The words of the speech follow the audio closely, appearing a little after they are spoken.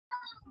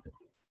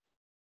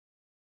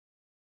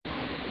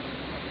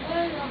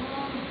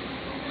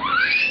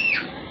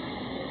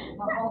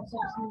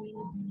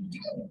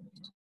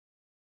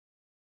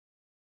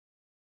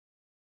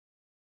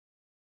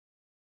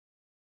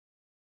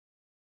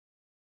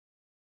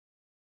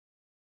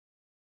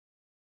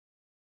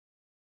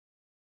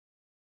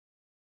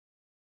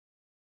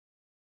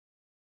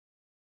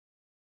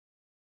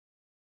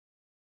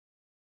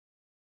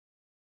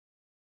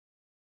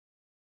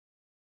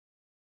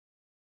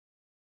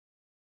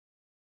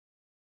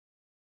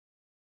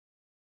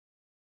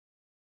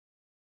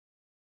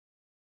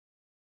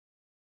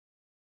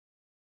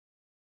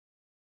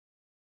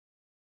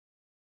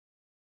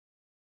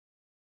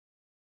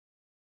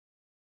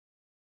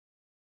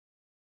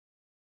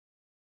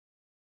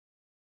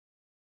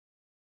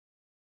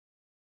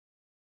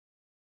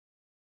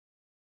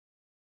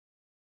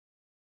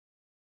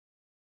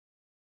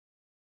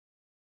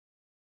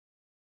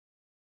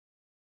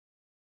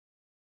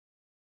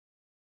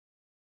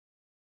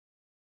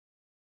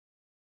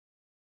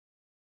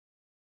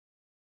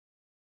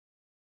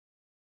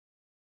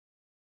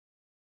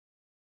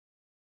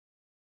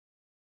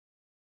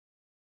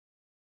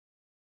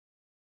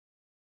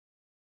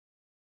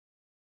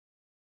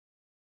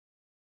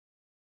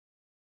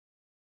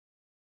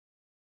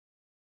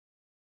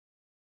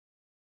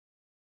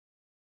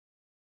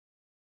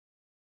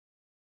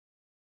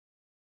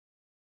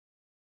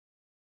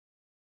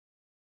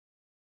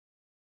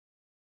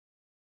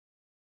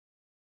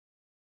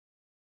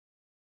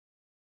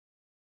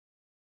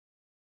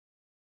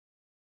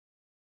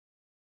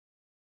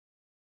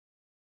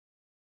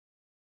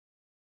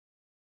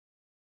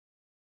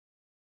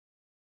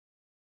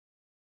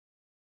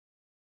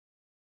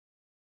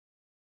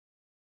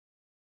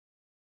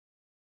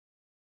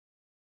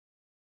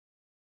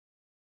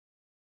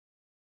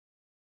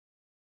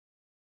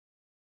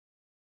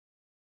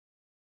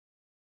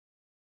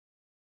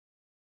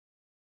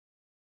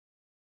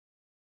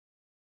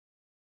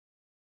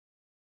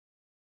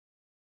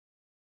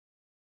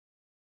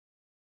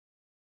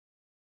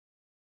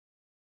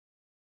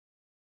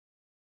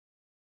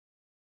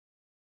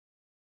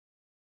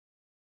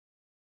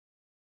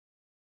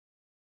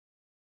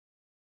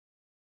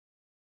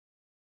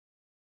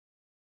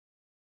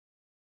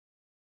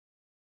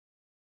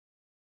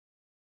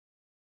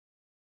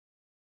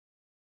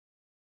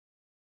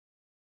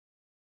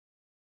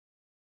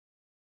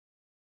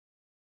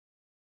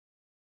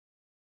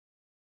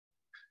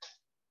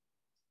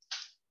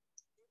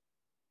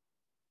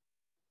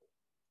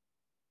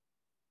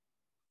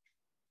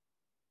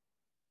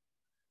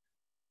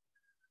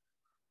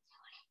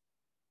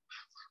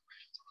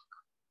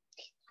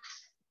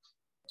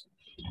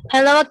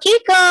Hello,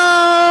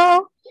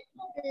 Kiko.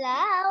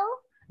 Hello.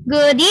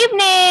 Good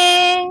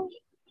evening.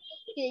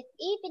 Good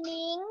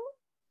evening.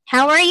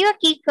 How are you,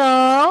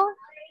 Kiko?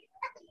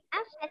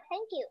 I'm fine,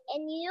 thank you.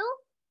 And you?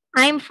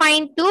 I'm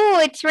fine too.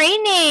 It's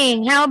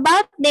raining. How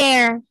about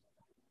there?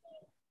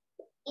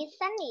 It's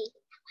sunny.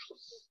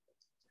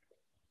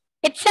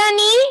 It's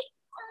sunny?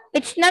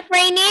 It's not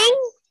raining?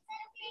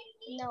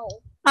 No.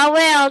 Oh,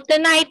 well,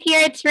 tonight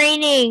here it's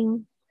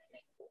raining.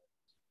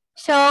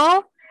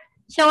 So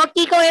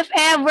Kiko, if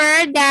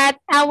ever that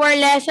our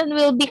lesson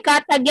will be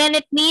cut again,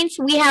 it means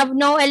we have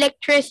no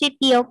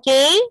electricity,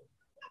 okay?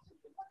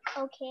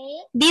 Okay.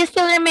 Do you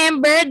still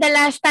remember the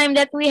last time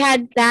that we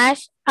had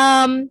class?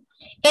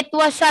 It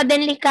was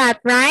suddenly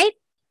cut, right?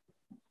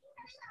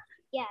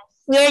 Yes.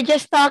 We were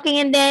just talking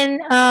and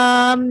then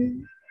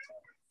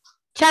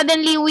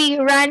suddenly we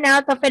ran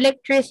out of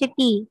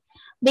electricity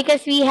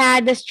because we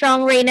had a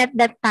strong rain at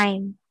that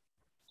time.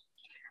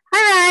 All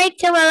right,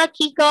 so well,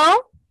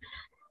 Kiko.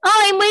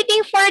 Oh, I'm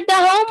waiting for the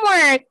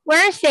homework.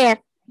 Where is it?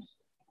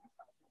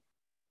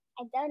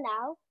 I don't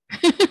know.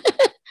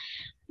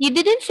 You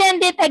didn't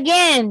send it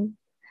again.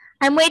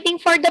 I'm waiting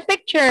for the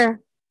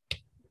picture.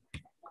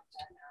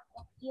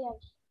 Yes.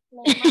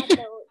 My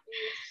mother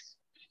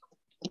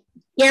is.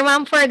 Your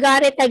mom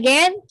forgot it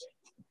again?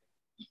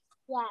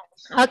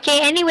 Yes.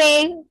 Okay,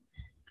 anyway.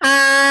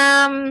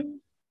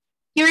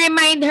 You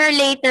remind her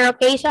later,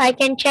 okay? So I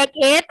can check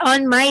it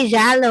on my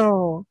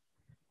Zalo.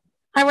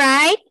 All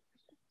right?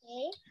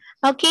 Okay.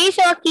 Okay,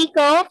 so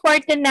Kiko, for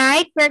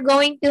tonight, we're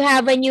going to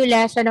have a new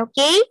lesson,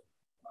 okay?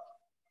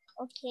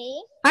 Okay.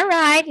 All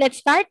right, let's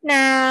start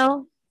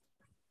now.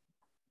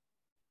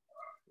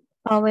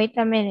 Oh, wait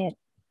a minute.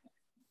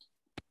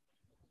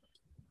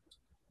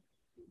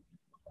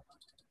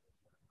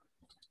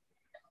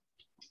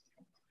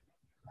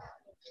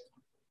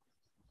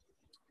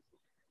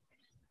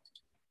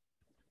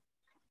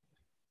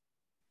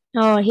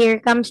 Oh, here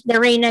comes the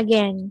rain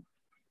again.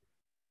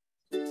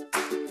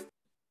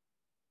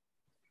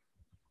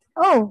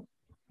 Oh,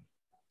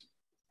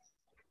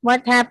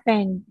 what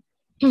happened?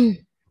 All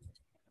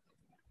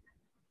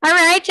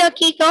right, so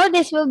Kiko,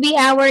 this will be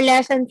our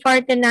lesson for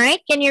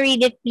tonight. Can you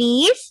read it,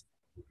 please?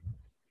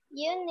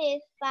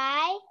 Unit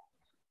 5.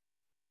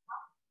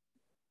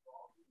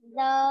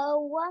 The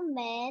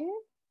woman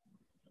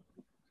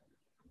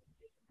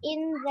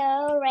in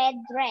the red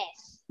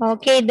dress.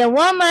 Okay, the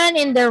woman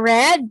in the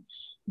red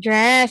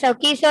dress.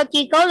 Okay, so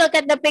Kiko, look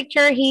at the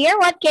picture here.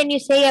 What can you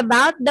say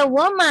about the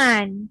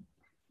woman?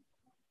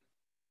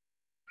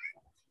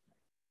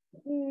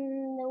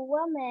 The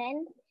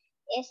woman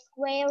is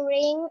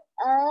wearing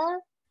a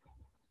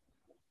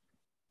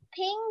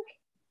pink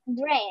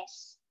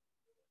dress.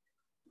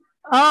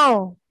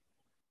 Oh,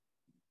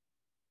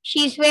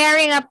 she's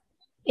wearing a,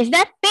 is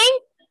that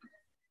pink?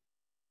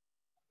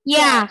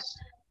 Yeah. Yes.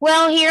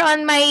 Well, here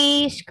on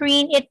my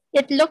screen,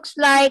 it looks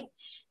like,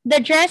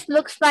 the dress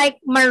looks like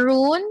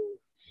maroon,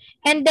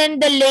 and then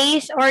the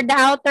lace or the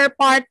outer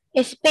part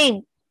is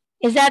pink.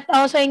 Is that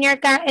also in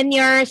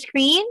your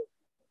screen?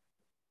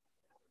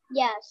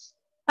 Yes.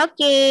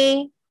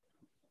 Okay.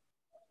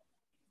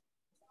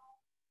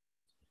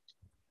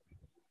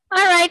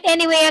 All right.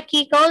 Anyway,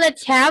 Akiko,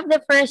 let's have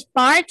the first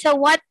part. So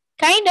what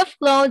kind of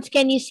clothes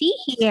can you see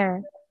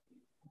here?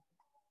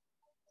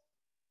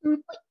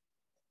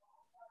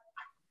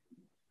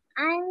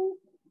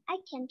 I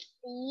can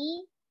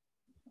see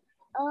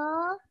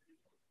a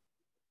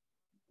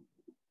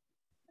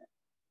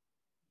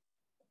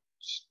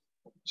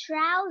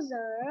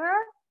trouser,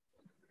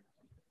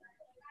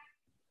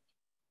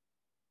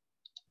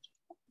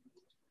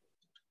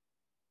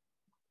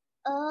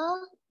 a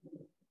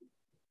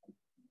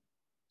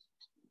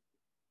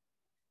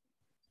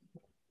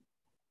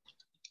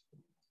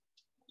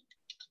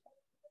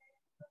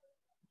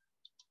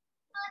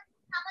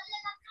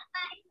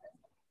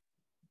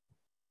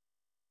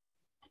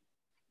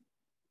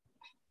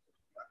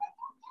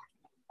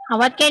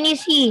What can you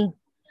see?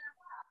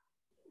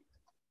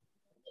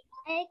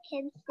 I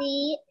can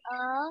see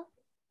a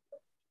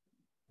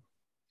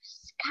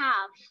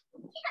scarf.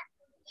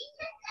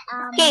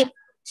 Okay.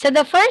 So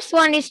the first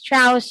one is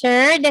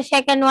trouser. The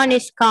second one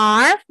is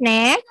scarf.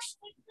 Next.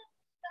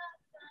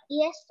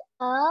 Yes,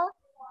 a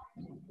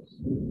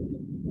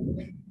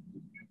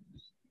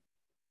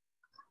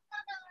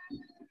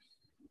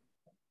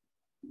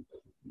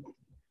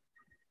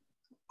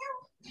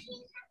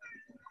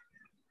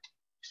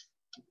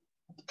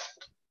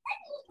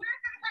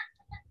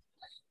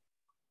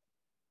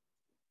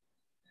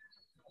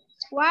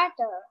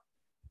sweater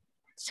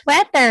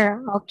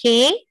Sweater.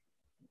 Okay.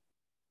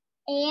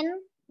 and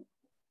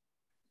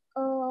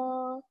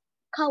a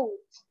coat.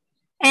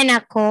 And a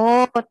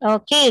coat.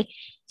 Okay.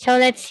 So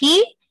let's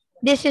see.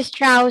 This is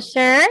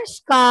trouser,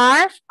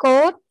 scarf,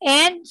 coat,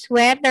 and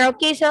sweater.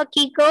 Okay, so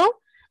Kiko,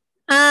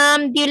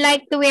 do you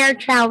like to wear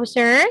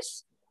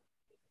trousers?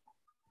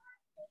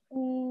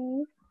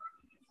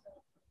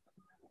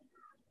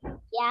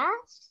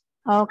 Yes,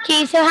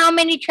 Okay, so how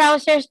many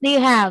trousers do you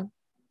have?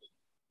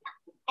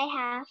 I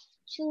have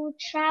two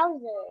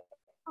trousers.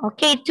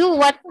 Okay, two.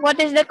 What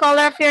is the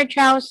color of your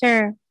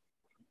trouser?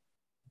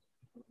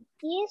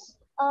 These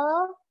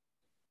are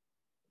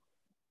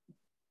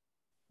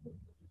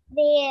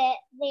they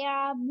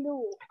are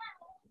blue.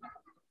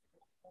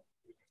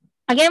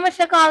 Again, what's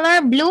the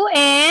color? Blue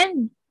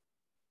and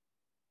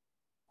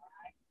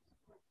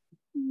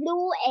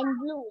Blue.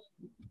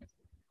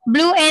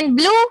 blue and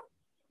blue.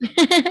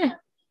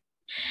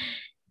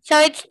 So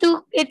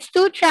it's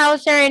two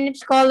trouser and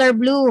it's color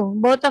blue.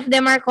 Both of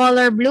them are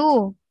color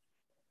blue.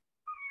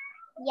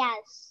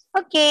 Yes.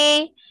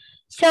 Okay.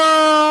 So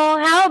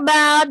how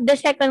about the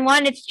second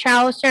one? It's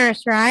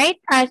trousers, right?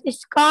 As a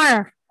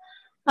scarf.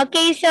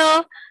 Okay,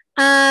 so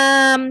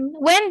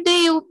when do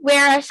you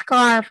wear a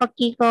scarf,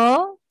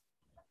 Akiko?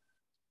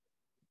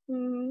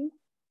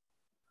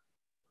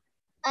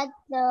 At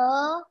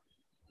the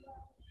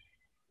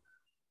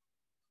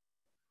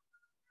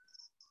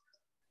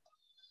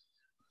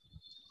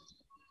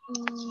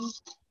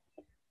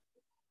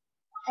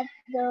at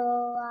the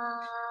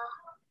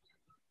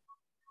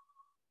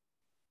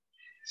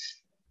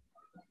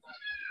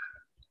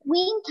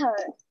winter.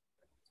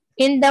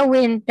 In the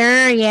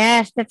winter,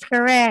 yes, that's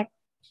correct.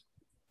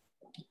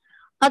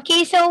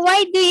 Okay, so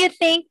why do you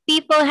think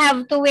people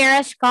have to wear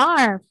a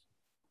scarf?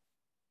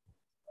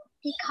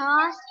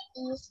 Because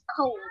it's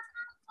cold.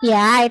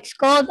 Yeah, it's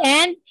cold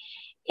and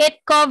it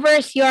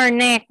covers your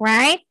neck,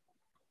 right?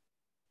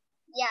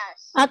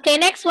 Yes. Okay,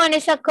 next one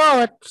is a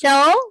coat.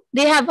 So,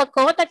 do you have a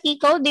coat,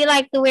 Akiko? Do you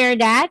like to wear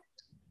that?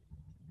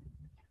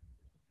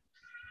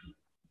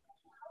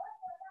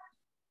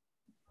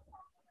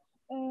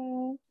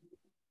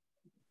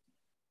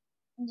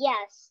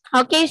 Yes.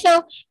 Okay,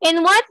 so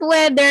in what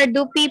weather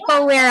do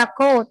people wear a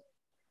coat?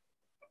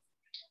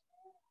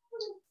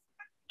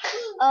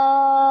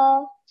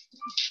 A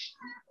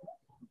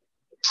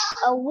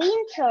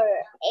winter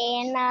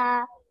and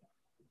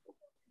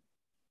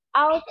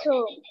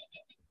autumn.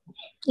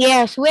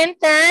 Yes,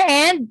 winter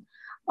and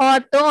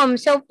autumn.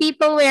 So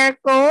people wear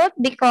coat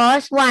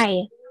because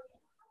why?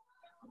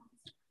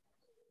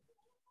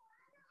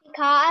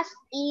 Because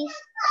it's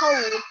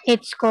cold.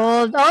 It's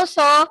cold.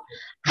 Also,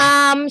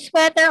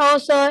 sweater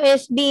also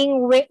is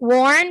being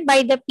worn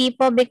by the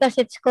people because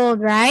it's cold,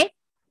 right?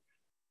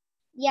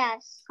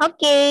 Yes.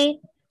 Okay.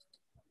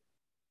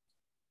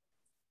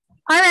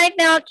 All right,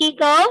 now,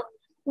 Kiko.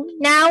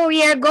 Now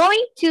we are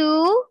going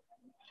to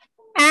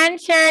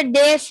answer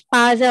this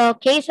puzzle.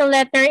 Okay, so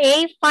letter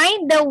A,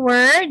 find the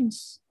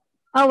words.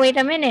 Oh, wait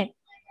a minute.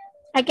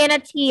 I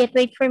cannot see it.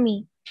 Wait for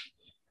me.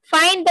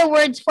 find the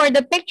words for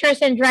the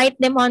pictures and write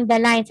them on the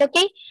lines.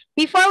 Okay?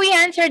 Before we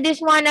answer this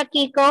one,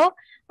 Akiko,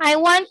 I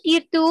want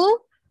you to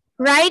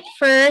write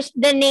first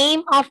the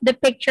name of the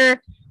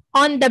picture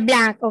on the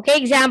blank. Okay?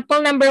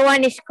 Example number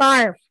 1 is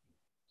scarf.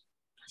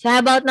 So how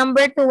about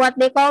number 2? What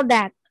they call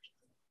that?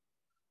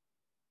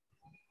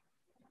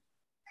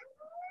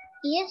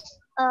 Is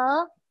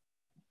a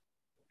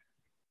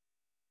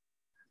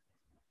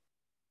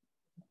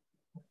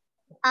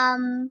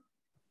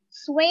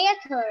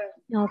sweater.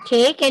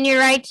 Okay. Can you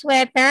write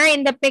sweater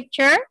in the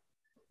picture?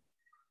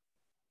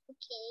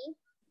 Okay.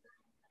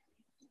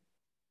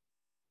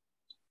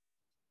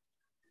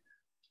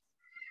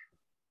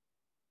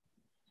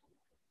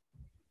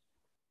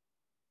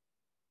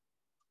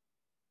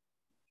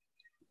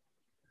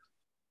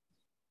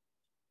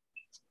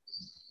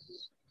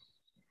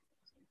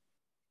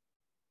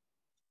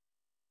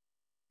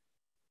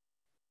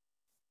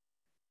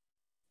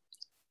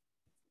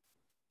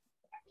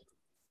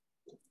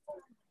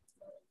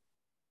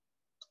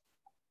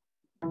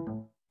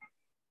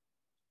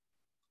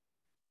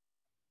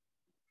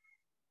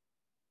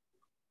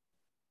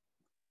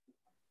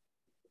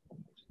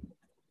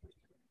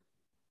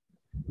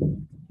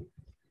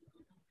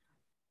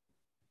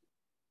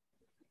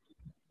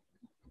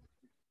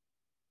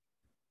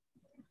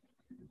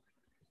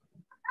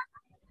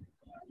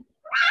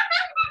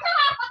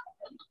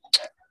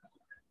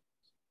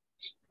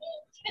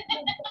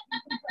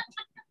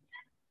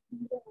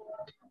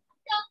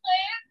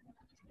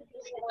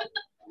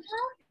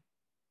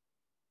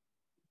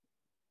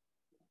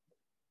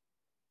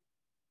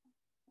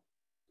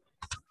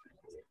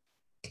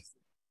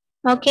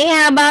 Okay.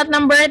 How about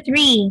number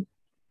 3?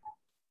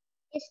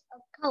 Is a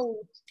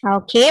coat.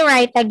 Okay.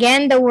 Write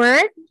again the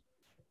word.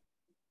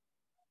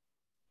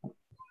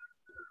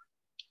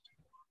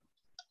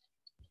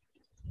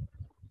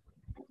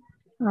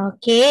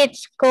 Okay,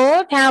 it's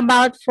coat. How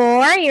about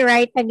 4? You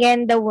write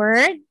again the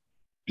word.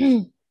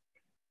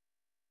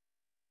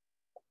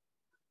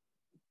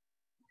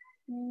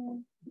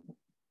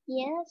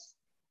 Yes.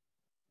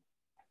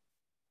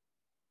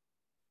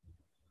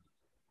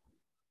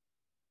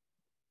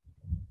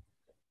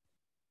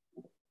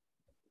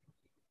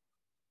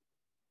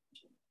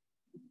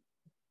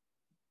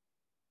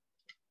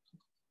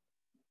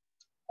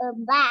 A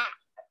bag.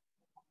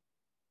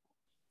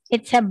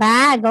 It's a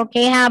bag.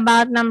 Okay, how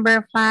about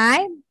number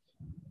 5?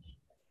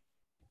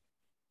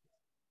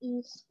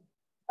 Is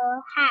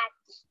a hat.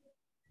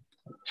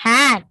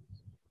 Hat.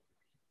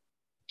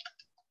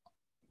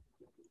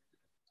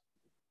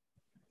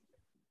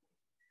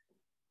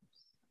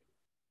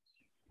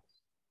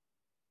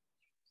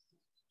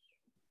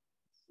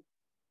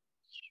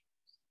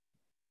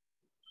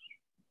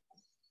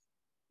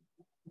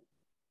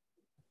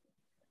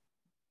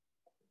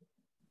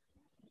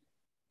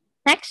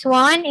 Next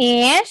one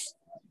is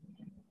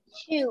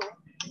Shoe.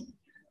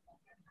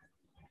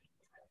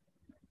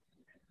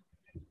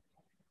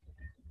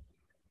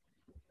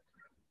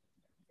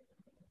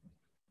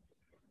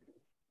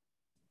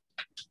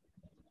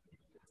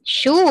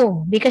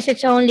 shoe because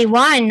it's only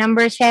one.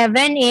 Number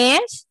 7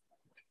 is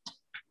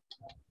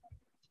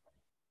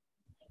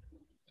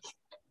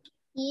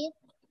Is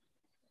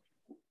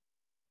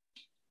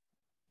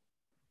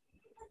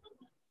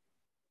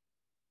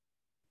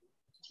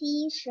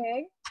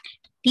t-shirt.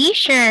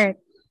 t-shirt.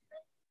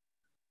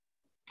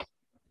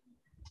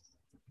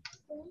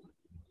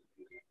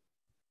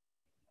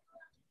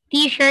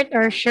 T-shirt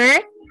or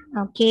shirt.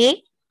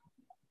 Okay.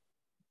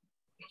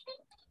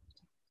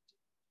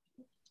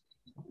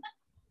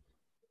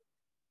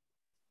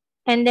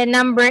 And then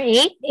number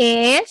 8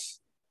 is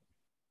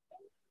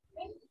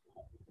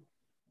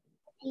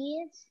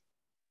Is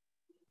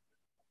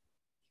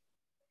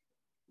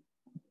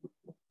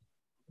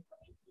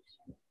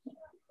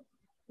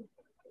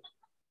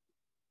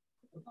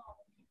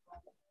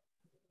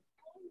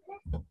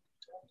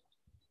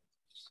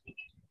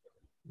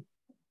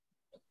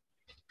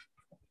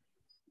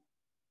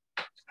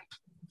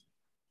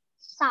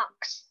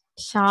socks.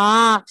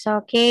 socks.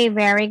 Okay,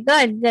 very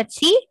good. Let's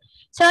see.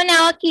 So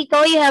now,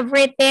 Kiko, you have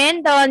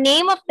written the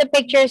name of the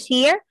pictures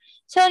here.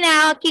 So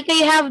now, Kiko,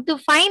 you have to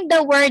find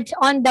the words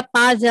on the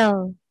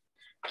puzzle.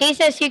 Okay,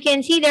 so as you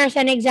can see, there's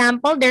an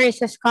example. There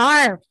is a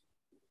scarf.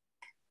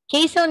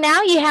 Okay, so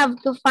now you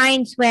have to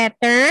find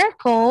sweater,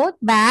 coat,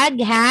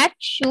 bag, hat,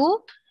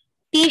 shoe,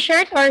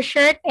 t-shirt or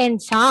shirt,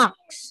 and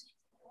socks.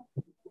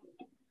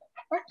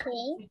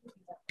 Okay.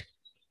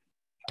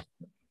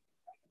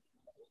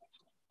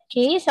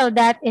 Okay, so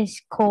that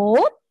is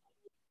coat,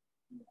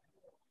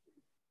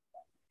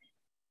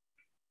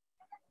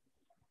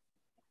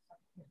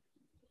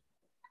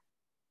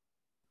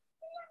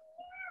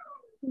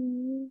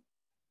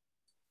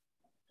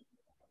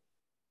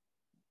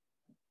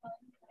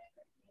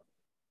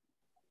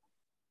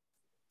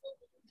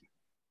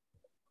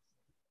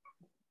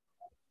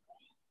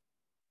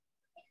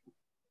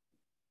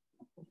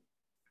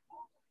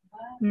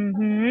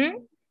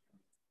 Mm,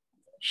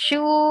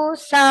 shoe,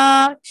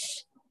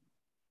 socks,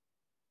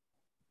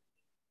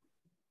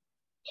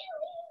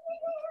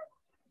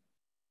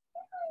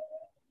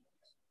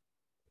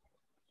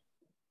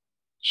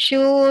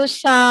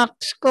 Shoes,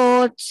 socks,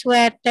 coat,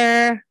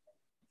 sweater.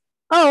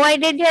 Oh, why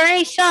did you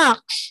erase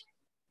socks?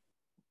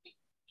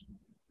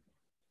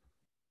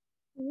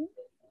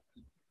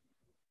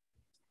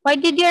 Why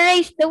did you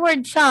erase the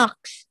word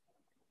socks?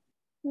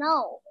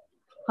 No.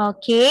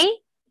 Okay.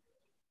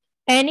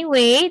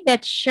 Anyway,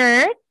 that's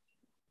shirt.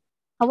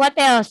 What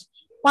else?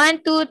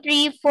 1, 2,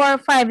 3, 4,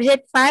 5. Is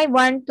it 5?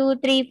 1, 2,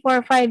 3,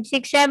 4, 5,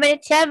 6, 7.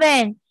 It's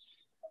 7.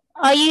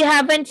 Oh, you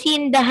haven't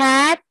seen the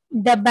hat,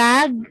 the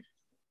bag?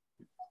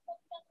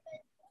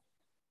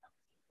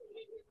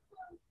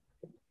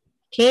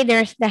 Okay,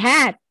 there's the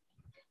hat.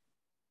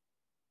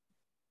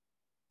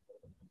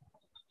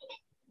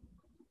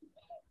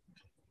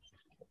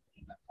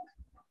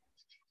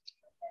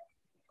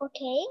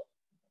 Okay.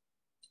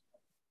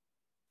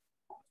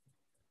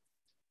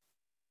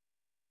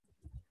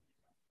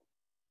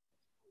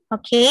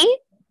 Okay.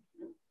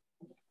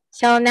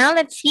 So now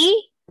let's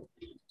see.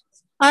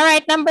 All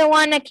right, number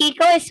 1,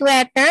 Akiko, is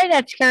sweater.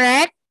 That's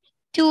correct.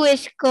 2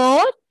 is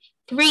coat.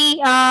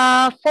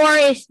 4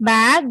 is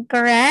bag.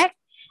 Correct.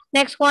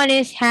 Next one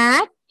is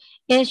hat.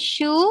 Is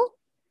shoe.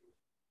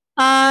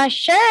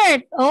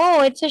 Shirt.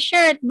 Oh, it's a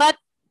shirt, but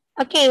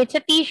okay, it's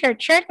a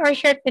t-shirt. Shirt or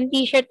shirt and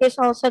t-shirt is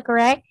also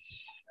correct.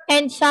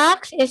 And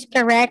socks is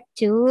correct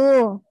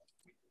too.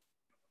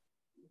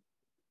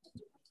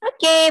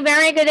 Okay,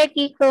 very good,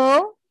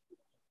 Akiko.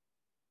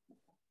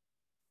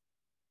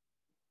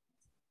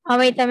 Oh,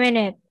 wait a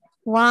minute.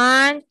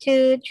 1,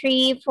 2,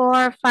 3,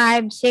 4,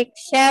 5, 6,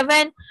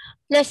 7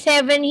 plus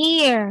 7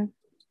 here.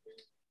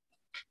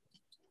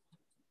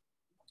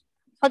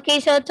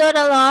 Okay, so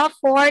total of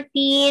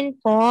 14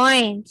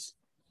 points.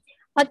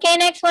 Okay,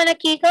 next one,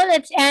 Akiko.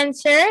 Let's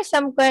answer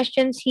some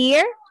questions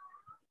here.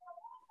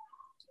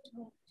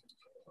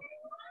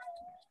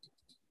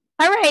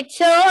 All right,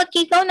 so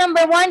Akiko,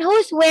 number 1,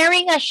 who's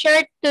wearing a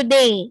shirt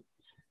today?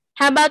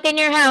 How about in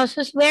your house?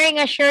 Who's wearing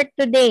a shirt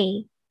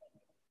today?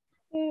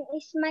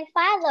 It's my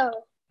father.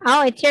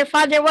 Oh, it's your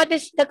father. What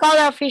is the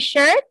color of his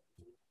shirt?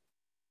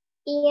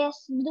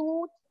 Yes,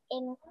 blue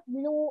and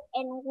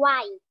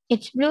white.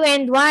 It's blue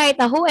and white.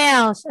 Who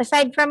else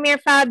aside from your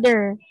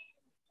father?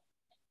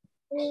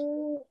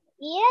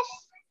 Yes.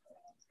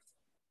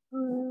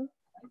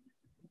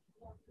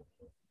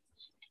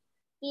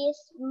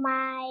 Is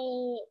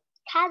my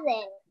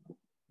cousin.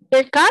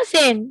 Your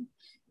cousin.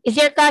 Is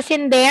your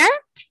cousin there?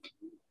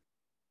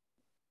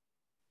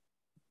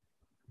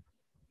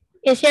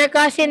 Is your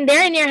cousin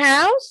there in your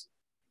house?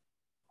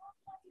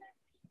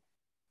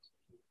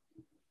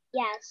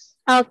 Yes.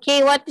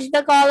 Okay, what is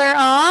the color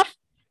of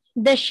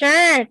the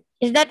shirt?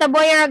 Is that a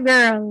boy or a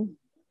girl?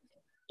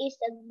 It's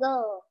a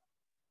girl.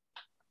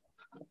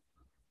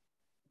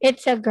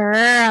 It's a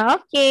girl.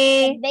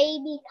 Okay. A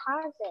baby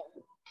cousin.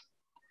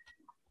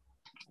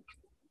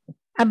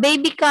 A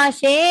baby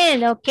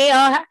cousin. Okay.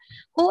 Oh,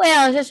 who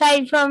else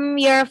aside from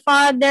your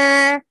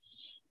father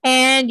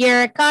and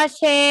your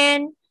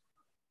cousin?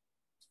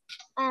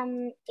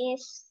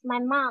 Is my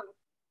mom.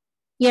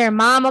 Your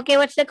mom. Okay,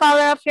 what's the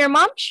color of your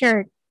mom's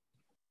shirt?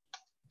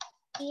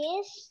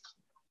 Is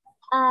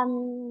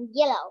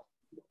yellow.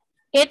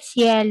 It's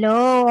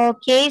yellow.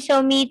 Okay,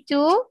 so me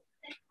too.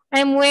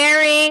 I'm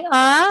wearing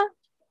a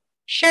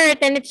shirt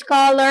and its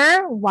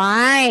color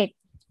white.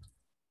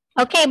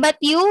 Okay, but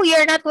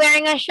you're not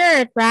wearing a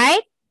shirt,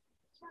 right?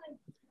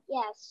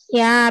 Yes.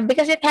 Yeah,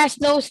 because it has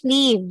no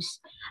sleeves.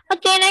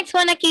 Okay, next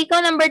one,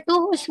 Akiko. Number 2,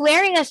 who's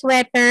wearing a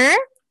sweater?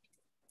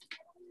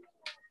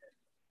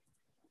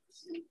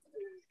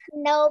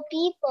 No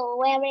people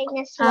wearing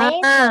a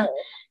sweater.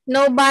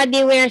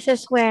 Nobody wears a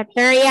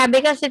sweater. Yeah,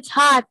 because it's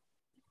hot.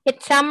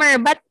 It's summer.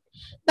 But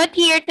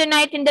here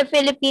tonight in the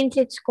Philippines,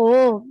 it's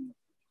cold.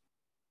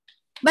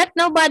 But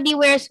nobody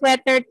wears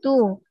sweater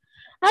too.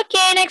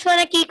 Okay, next one,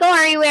 Akiko.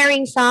 Are you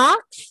wearing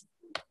socks?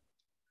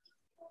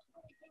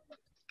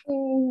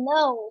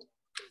 No.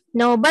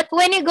 No, but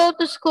when you go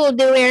to school,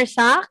 do you wear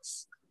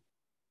socks?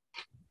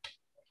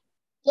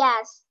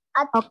 Yes.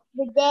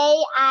 The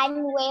day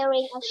I'm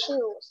wearing a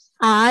shoes.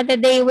 The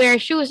day you wear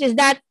shoes. Is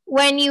that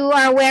when you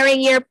are wearing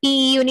your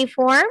PE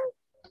uniform?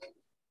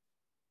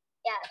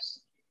 Yes.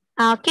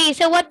 Okay,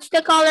 so what's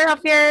the color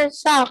of your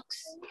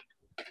socks?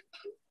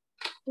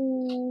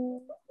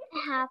 I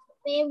have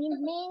very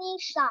many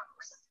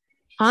socks.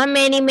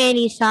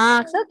 Many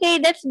socks. Okay,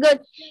 that's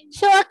good.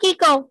 So,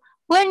 Akiko,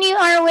 when you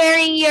are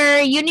wearing your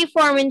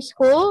uniform in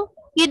school,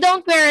 you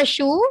don't wear a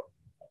shoe?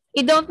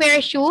 You don't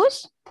wear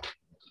shoes?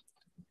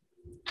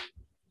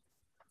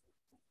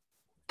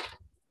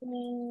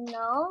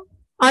 No.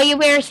 Or you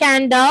wear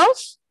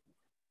sandals?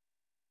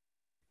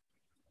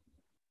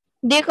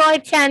 Do you call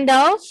it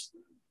sandals?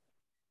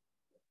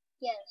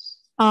 Yes.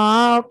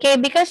 Oh, okay,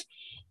 because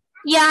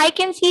yeah, I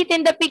can see it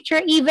in the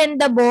picture. Even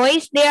the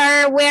boys, they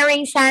are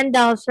wearing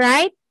sandals,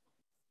 right?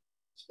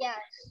 Yes.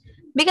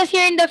 Because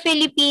here in the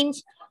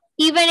Philippines,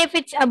 even if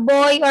it's a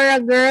boy or a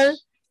girl,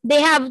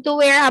 they have to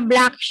wear a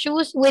black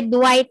shoes with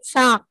white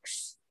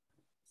socks.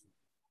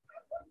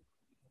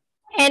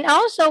 And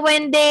also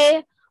when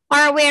they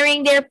are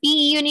wearing their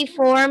PE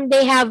uniform,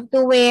 they have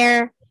to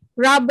wear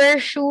rubber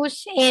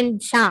shoes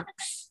and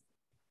socks.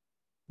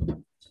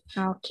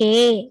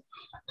 Okay.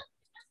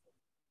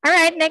 All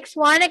right, next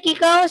one,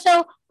 Akiko.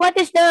 So, what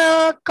is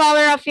the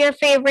color of your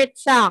favorite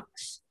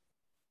socks?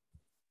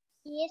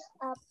 Is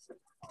a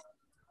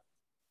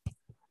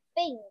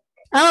pink.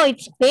 Oh,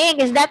 it's pink.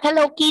 Is that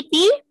Hello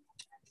Kitty?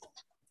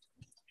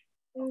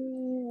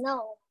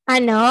 No.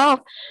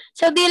 Ano?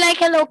 So, do you like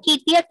Hello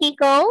Kitty,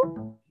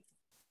 Akiko?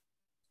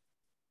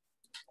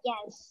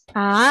 Yes.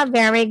 Ah,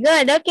 very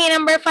good. Okay,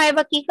 number 5,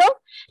 Akiko.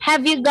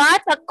 Have you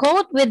got a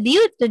coat with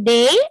you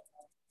today?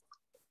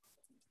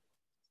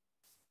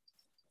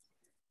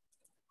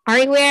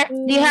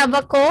 Do you have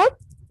a coat?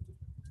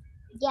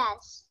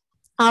 Yes.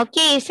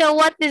 Okay, so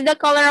what is the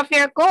color of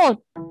your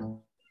coat?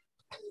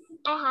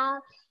 I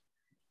have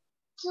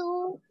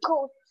 2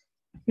 coats.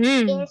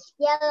 Hmm. It's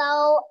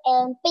yellow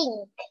and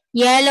pink.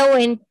 Yellow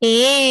and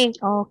pink.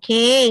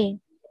 Okay.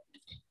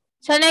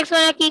 So next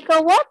one,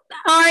 Akiko, what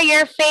are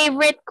your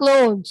favorite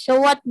clothes? So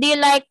what do you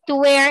like to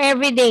wear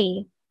every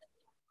day?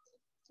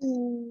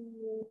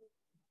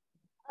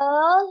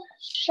 A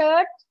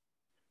shirt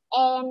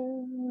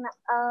and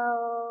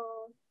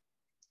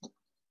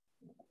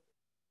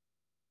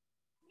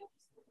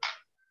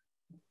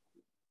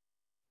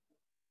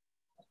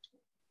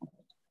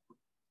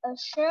a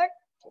shirt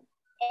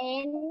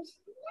and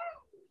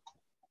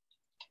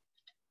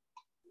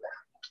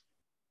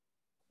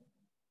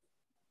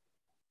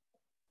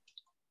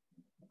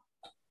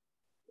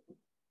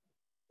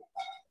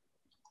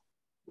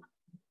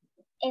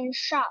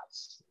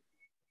shorts.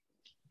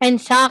 And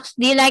socks.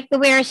 Do you like to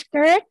wear a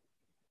skirt?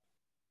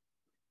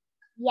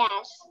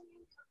 Yes.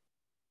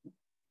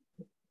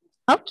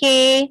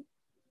 Okay.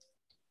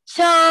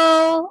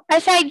 So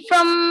aside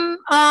from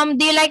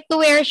do you like to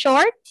wear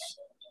shorts?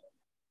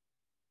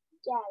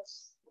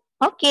 Yes.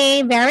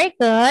 Okay, very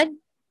good.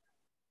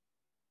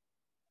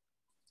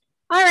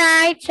 All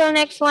right. So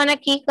next one,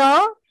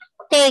 Akiko.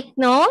 Take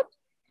note.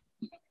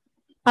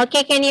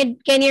 Okay,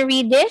 can you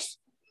read this?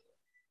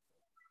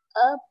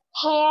 A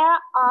pair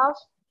of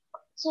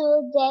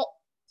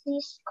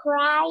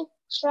described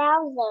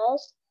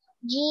trousers,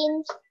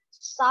 jeans,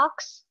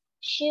 socks,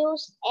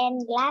 shoes,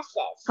 and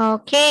glasses.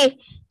 Okay.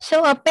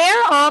 So a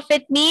pair of,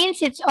 it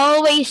means it's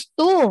always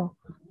two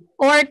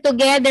or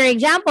together.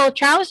 Example,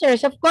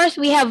 trousers. Of course,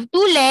 we have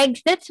two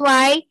legs. That's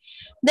why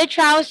the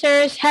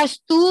trousers has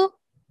two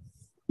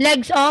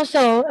legs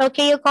also.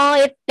 Okay, you call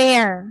it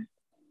pair.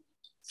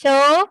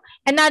 So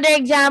another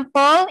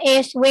example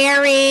is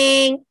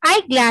wearing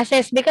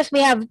eyeglasses because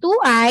we have two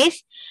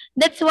eyes.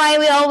 That's why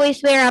we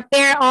always wear a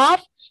pair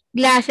of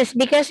glasses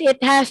because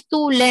it has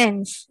two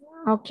lenses.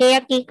 Okay,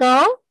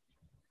 Akiko?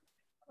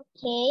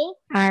 Okay.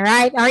 All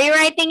right. Are you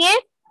writing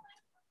it?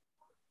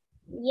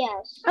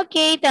 Yes.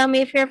 Okay, tell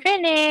me if you're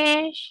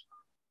finished.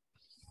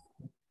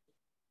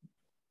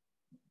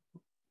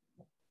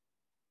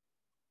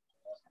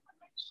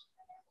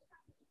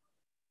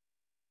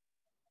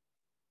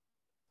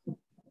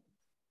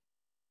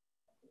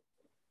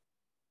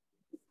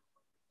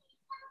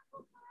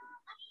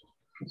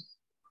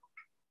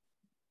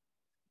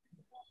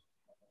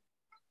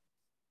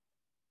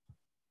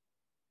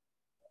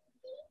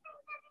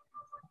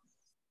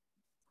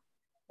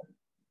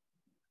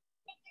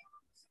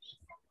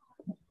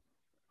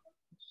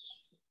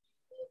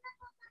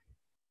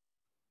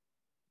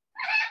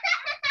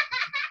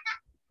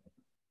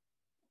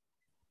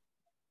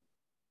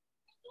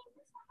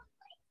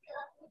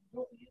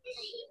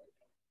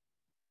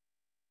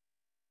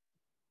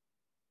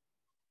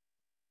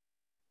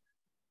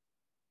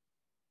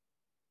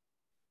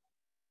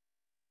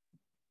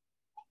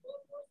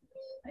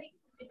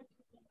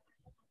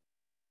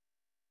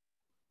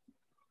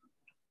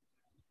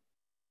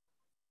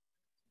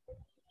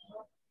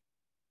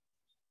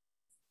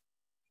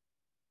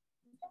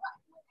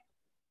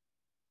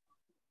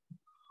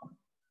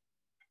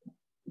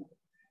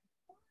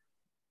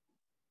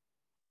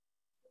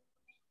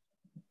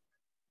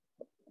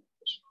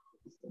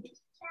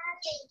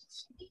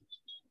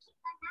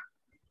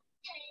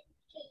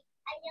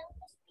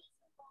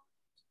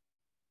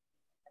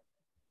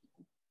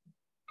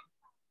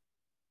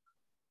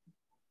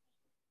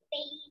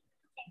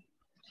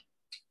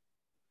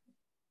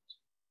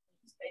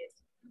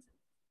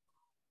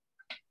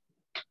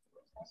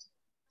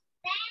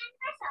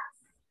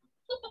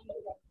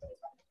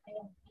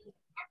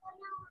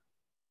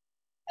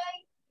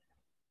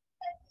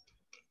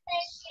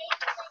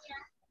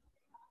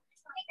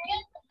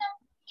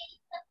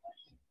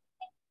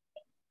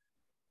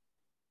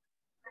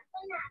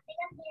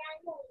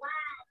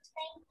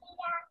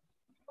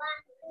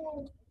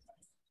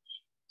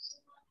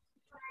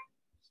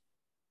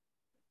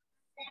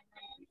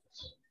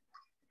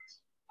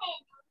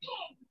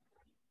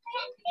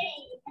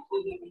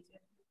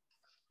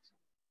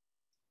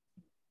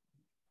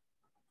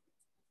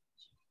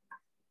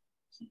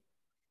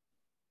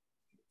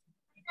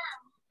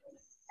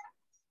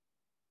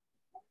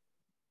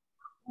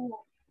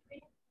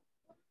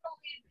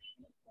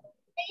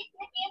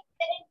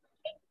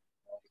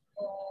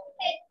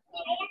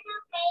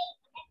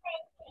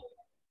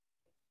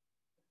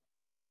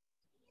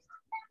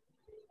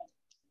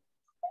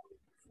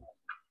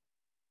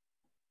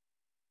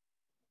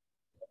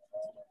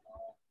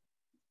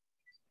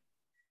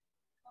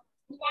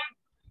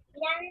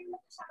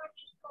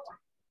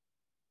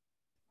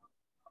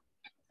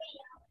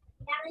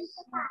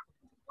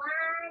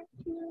 One,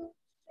 two,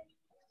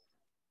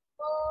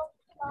 4,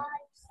 5,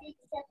 6,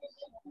 7,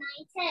 8,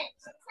 9, 10.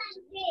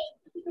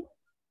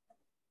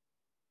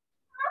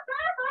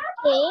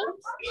 Okay.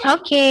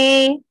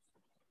 Okay.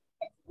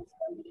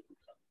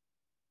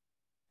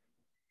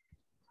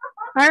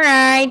 All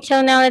right.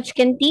 So now let's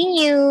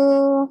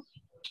continue.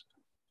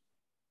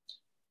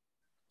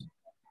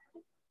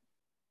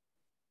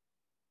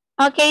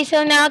 Okay,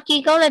 so now,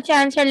 Kiko, let's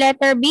answer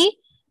letter B.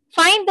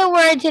 Find the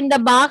words in the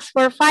box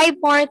for 5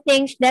 more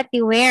things that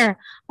you wear.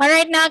 All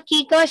right, now,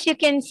 Kiko, as you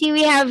can see,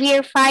 we have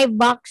here 5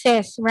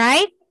 boxes,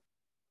 right?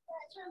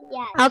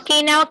 Yes.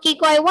 Okay, now,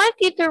 Kiko, I want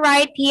you to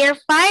write here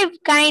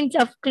 5 kinds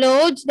of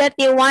clothes that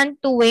you want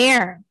to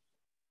wear.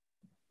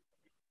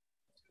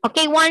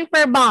 Okay, 1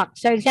 per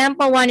box. For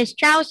example, 1 is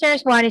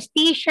trousers, 1 is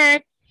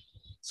t-shirt,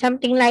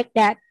 something like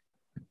that.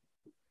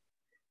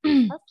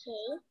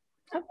 Okay.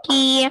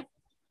 Okay.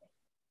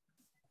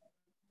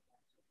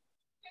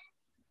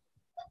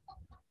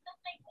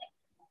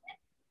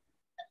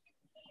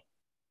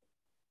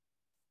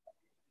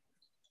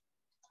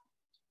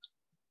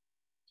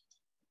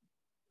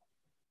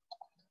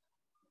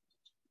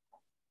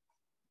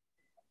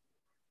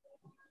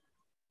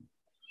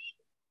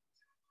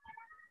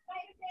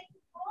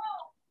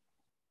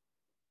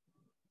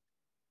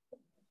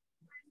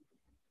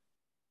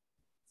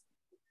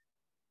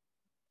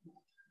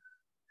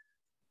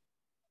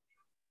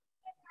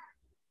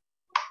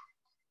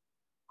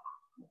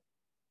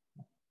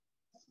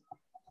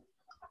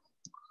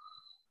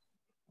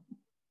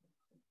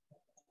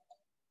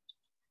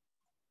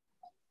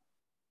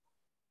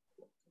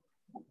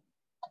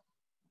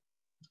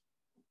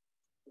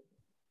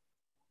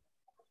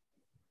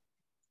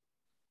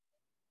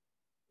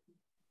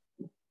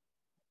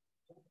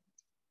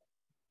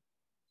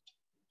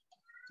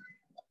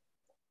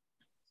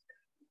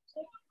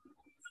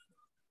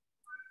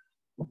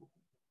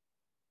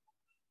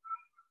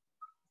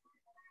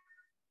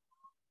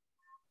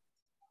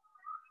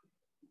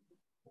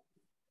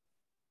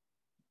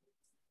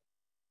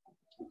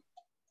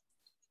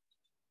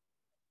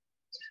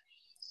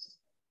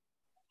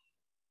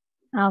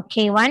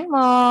 Okay, 1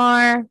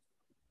 more.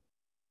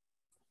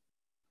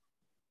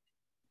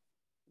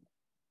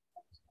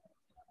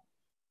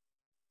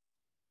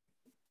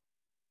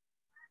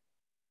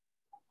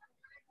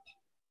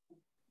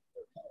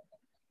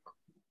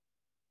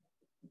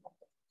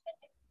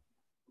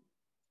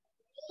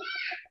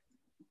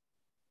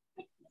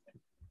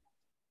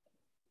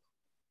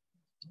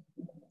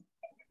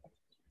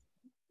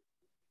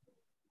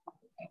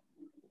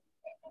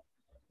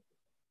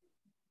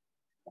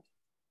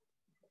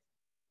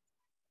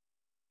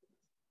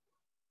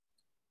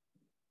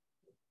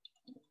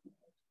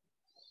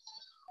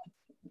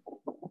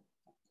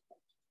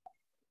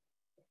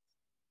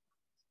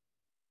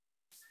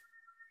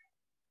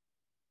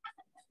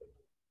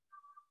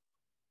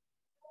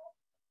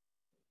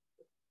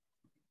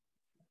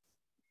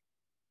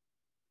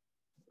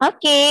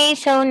 Okay,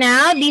 so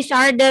now these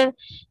are the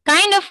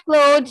kind of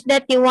clothes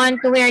that you want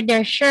to wear.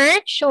 Their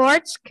shirt,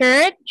 shorts,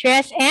 skirt,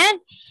 dress, and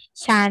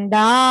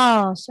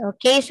sandals.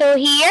 Okay, so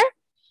here,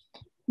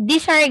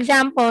 these are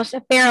examples. A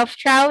pair of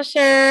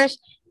trousers,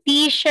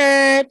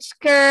 t-shirt,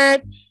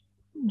 skirt,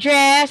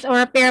 dress,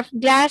 or a pair of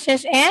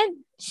glasses,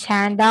 and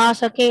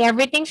sandals. Okay,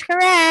 everything's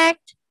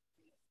correct.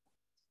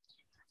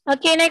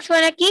 Okay, next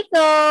one,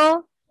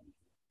 Akiko.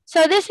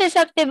 So this is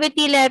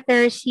activity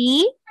letter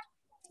C.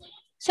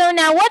 So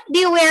now, what do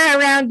you wear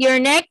around your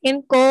neck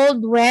in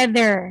cold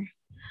weather?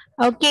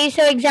 Okay,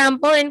 so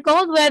example, in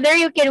cold weather,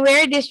 you can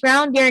wear this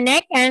round your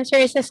neck. Answer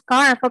is a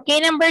scarf. Okay,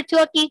 number 2,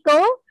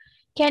 Akiko.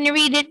 Can you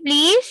read it,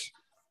 please?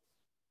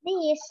 This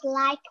is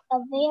like a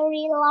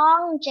very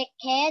long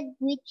jacket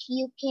which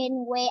you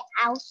can wear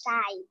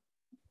outside.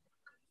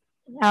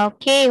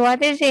 Okay,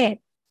 what is it?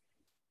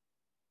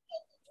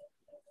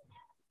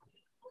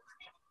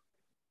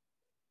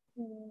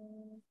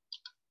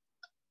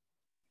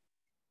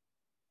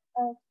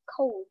 A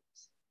coat.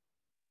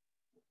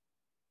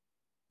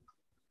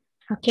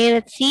 Okay,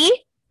 let's see.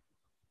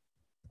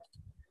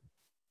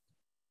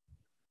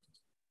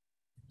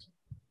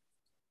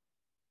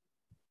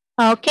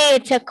 Okay,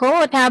 it's a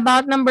coat. How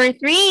about number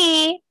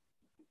 3?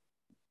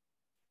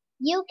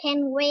 You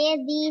can wear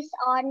these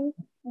on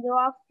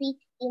your feet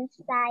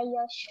inside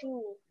your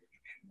shoe.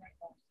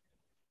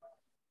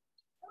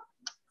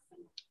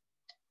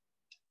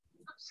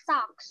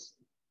 Socks.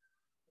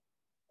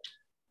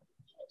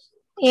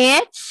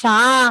 It's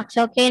socks.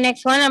 Okay,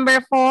 next one,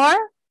 number 4.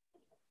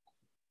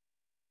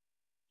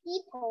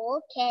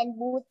 People can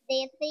put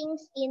their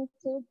things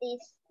into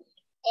this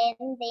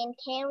and then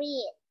carry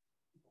it.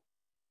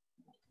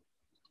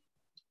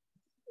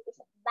 It's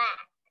a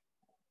bag.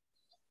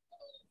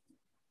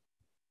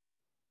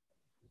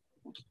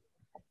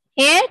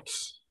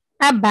 It's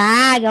a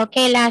bag.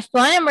 Okay, last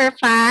one, number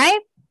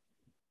 5.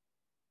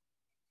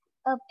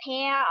 A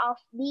pair of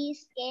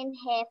these can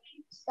help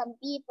some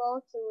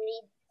people to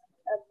read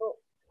a book.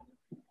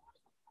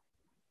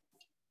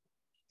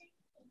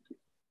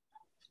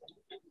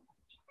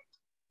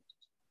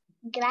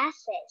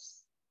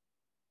 Glasses.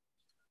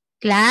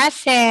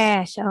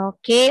 Glasses.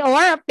 Okay.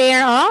 Or a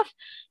pair of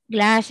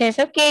glasses.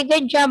 Okay.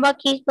 Good job,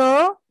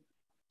 Akiko.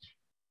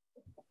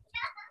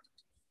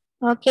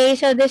 Okay.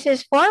 So this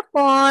is 4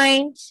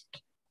 points.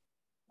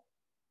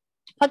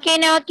 Okay.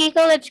 Now,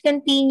 Akiko, let's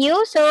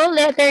continue. So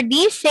letter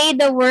D, say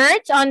the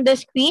words on the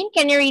screen.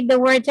 Can you read the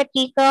words,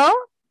 Akiko?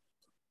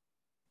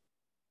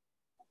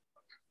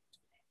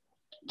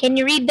 Can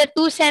you read the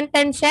 2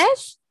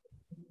 sentences?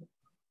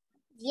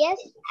 Yes,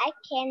 I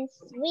can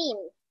swim.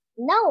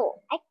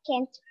 No, I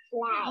can't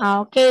fly.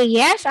 Okay,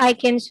 yes, I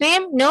can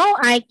swim. No,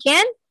 I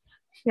can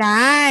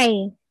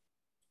fly.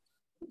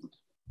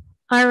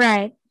 All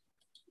right.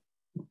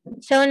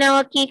 So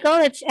now, Akiko,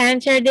 let's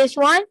answer this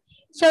one.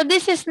 So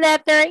this is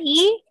letter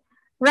E.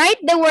 Write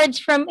the words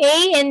from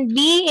A and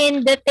B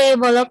in the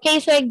table. Okay,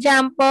 so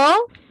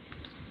example.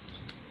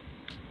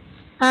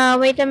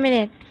 Wait a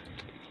minute.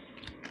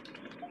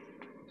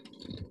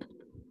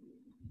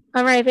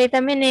 All right, wait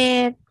a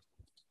minute.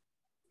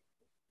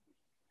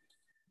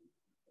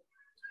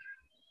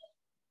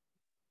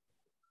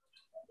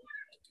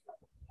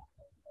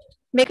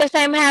 Because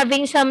I'm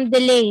having some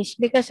delays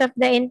because of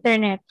the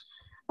internet.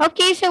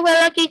 Okay, so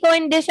well, Akiko,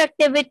 in this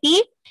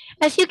activity,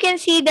 as you can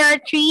see, there are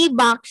 3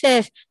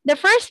 boxes. The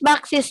first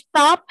box is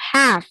top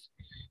half.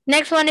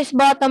 Next one is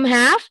bottom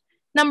half.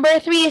 Number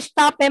 3 is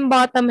top and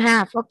bottom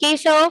half. Okay,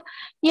 so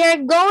you're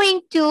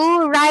going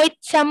to write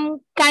some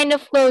kind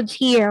of clothes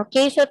here.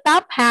 Okay, so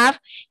top half,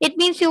 it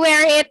means you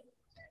wear it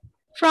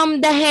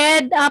from the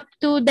head up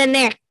to the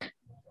neck.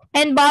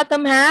 And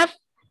bottom half,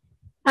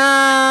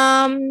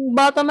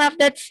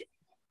 that's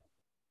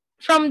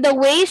from the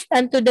waist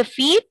unto the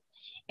feet.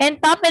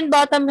 And top and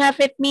bottom half,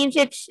 it means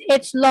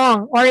it's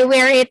long or you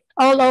wear it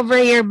all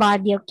over your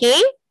body,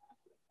 okay?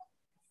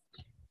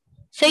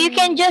 So you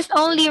can just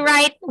only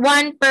write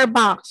one per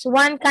box,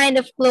 one kind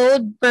of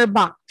cloth per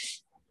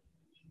box.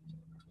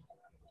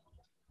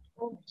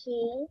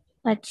 Okay.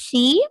 Let's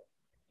see.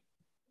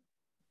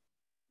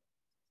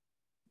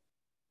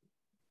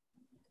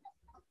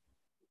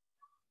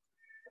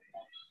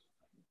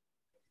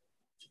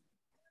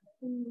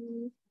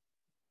 Mm,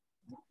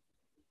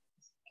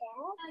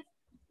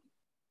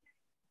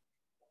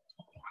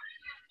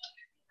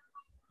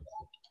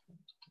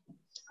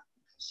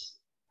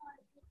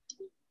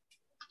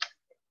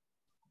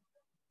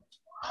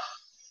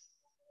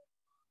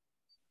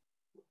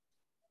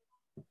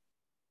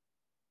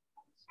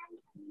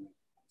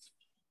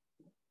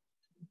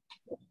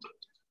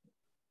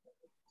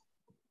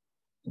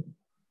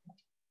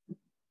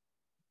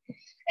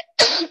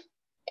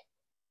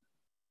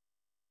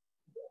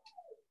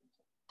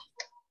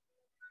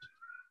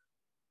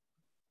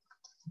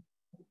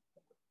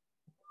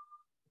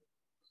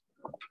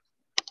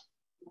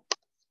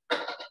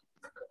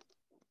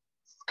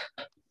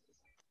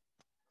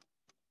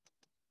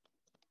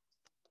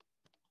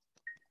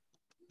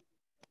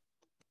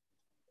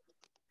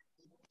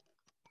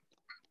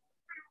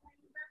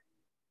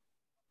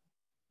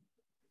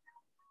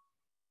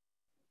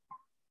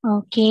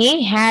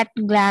 Okay, hat,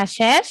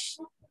 glasses.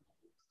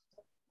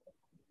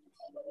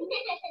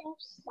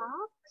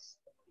 Socks.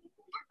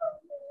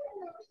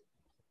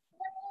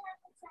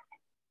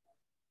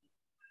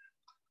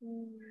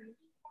 Mm,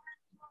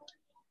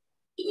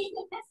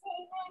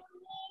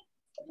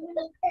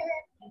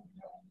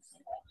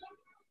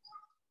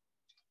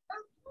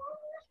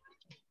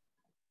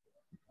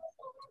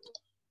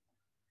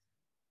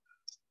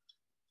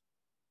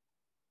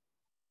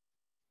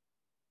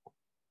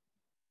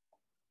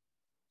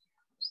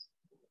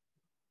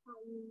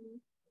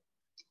 um,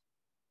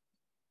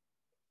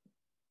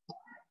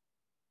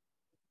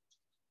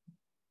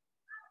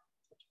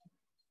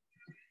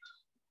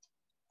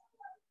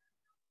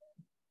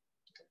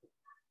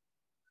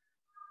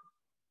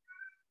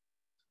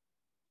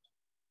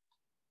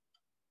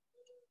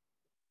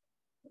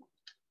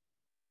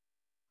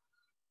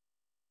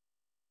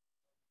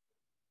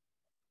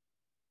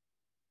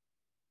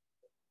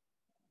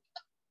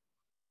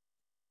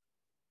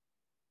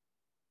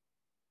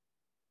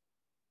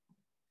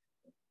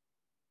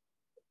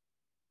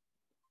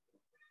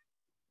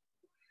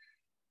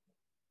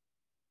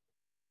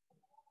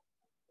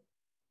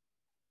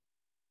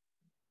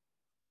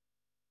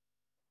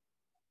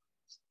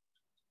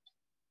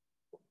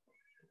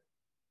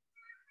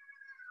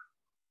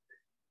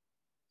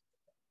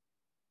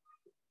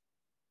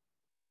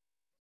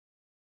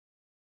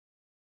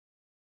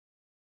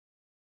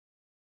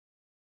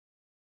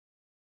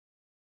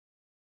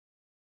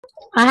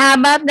 How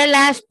about the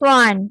last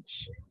one?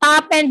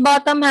 Top and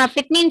bottom half.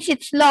 It means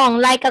it's long,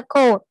 like a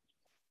coat.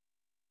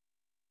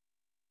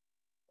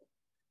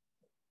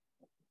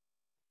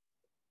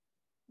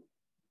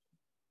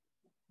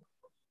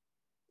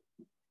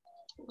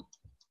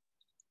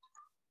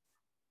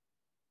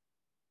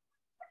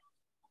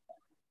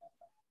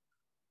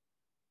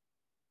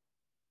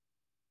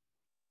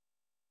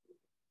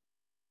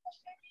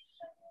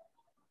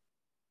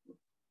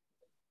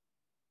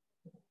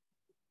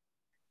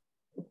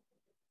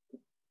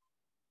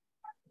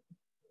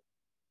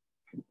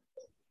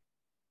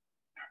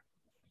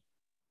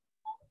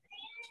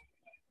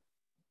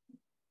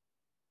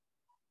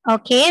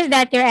 Okay, is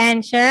that your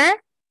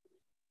answer?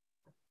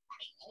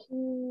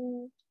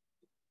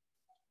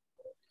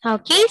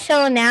 Okay,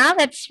 so now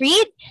let's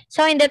read.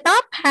 So in the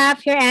top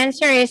half, your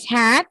answer is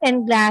hat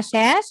and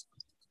glasses.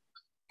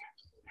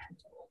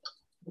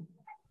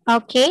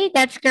 Okay,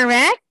 that's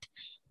correct.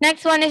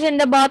 Next one is in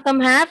the bottom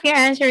half. Your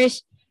answer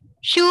is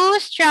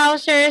shoes,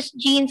 trousers,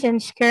 jeans,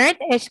 and skirt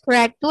is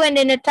correct too. And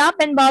in the top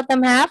and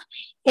bottom half,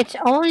 it's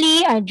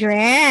only a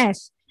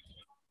dress.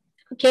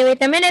 Okay,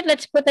 wait a minute.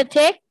 Let's put a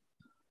tick.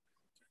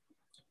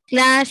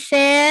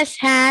 Glasses,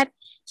 hat,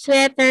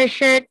 sweater,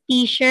 shirt,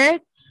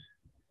 t-shirt,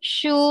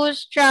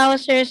 shoes,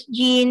 trousers,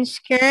 jeans,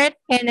 skirt,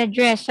 and a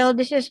dress. So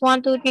this is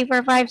 1, 2, 3,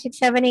 4, 5, 6,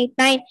 7, 8,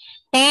 9,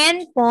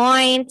 10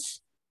 points.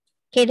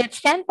 Okay,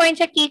 that's 10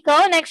 points,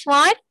 Akiko. Next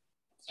one.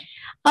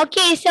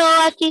 Okay, so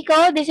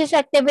Akiko, this is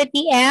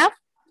activity F.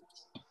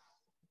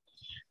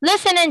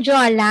 Listen and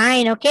draw a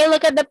line. Okay,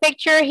 look at the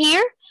picture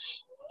here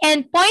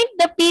and point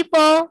the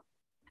people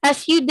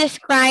as you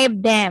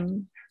describe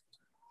them.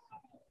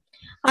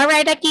 All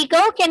right,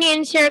 Akiko, can you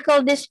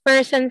encircle this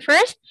person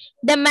first?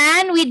 The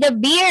man with the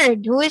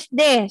beard. Who is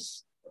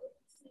this?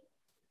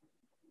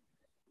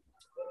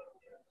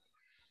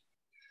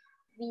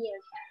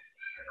 Beard.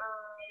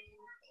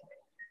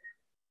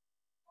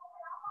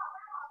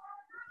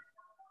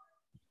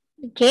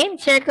 Okay,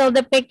 encircle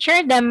the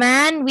picture. The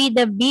man with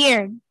the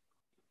beard.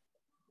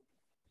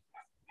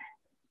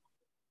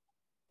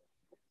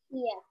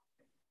 Yeah.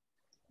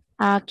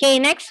 Okay,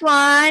 next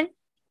one.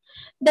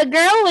 The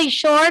girl with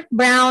short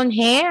brown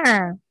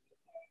hair.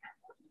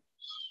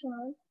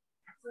 Short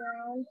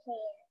brown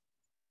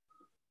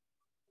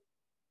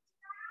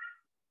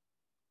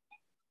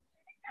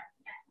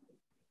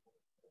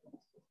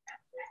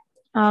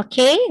hair.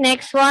 Okay,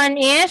 next one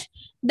is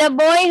the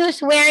boy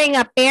who's wearing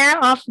a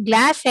pair of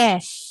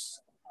glasses.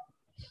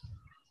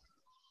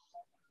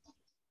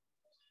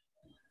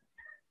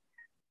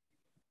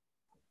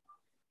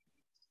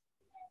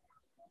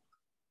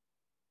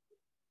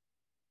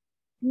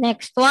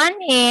 Next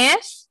one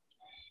is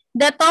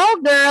the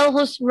tall girl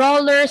who's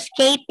roller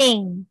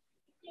skating.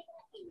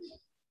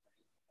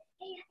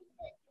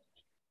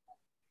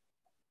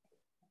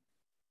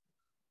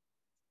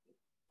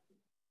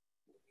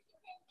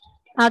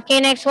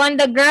 Okay, next one,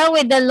 the girl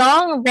with the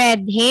long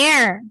red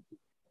hair.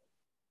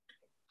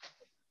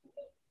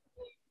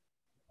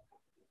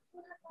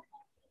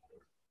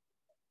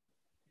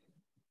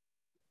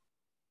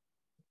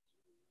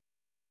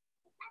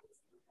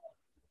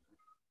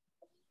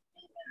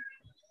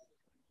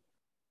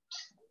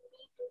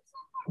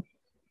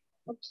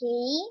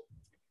 Okay.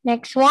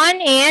 Next one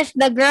is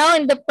the girl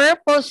in the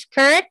purple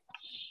skirt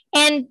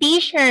and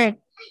t-shirt.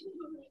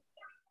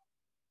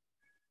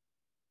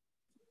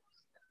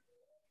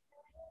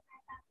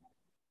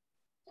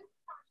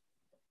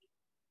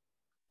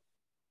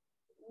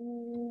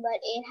 But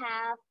it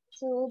have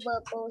two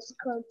purple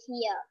skirts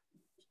here.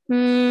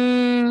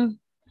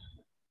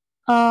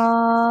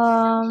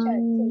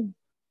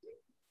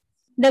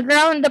 The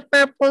girl in the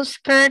purple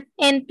skirt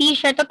and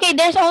t-shirt. Okay,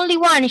 there's only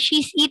one.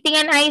 She's eating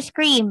an ice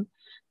cream.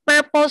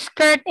 Purple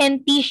skirt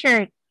and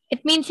t-shirt.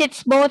 It means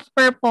it's both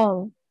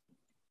purple.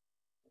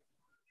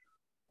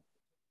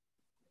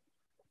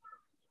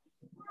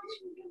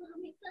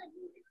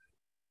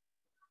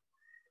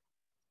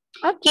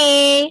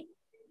 Okay.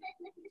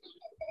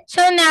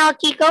 So now,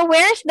 Kiko,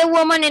 where's the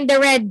woman in the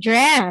red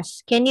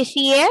dress? Can you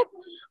see it?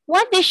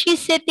 What is she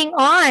sitting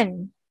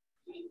on?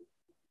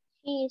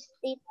 She is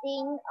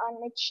sitting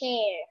on a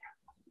chair.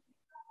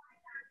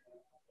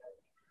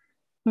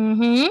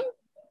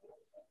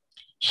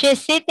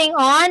 She's sitting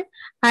on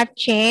a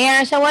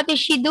chair. So what is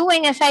she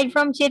doing aside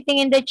from sitting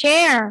in the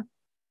chair?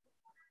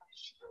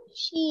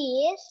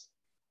 She is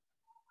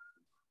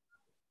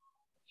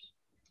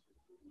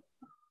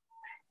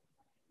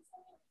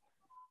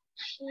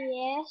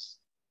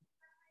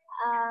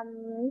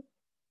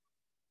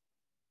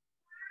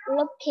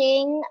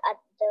looking at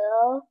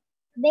the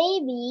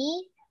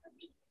baby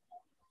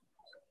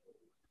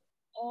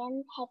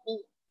and happy.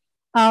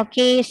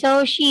 Okay,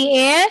 so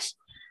she's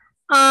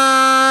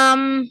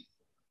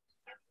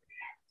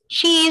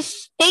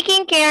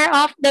taking care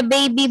of the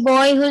baby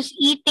boy who's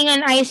eating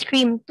an ice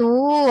cream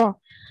too.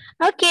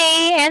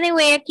 Okay,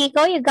 anyway,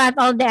 Kiko, you got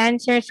all the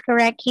answers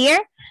correct here.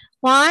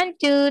 1,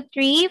 2,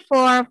 3,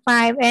 4,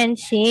 5, and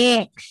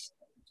 6.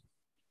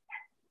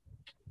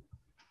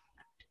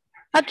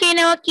 Okay,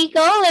 now,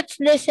 Kiko, let's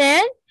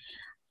listen.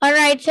 All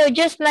right, so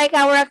just like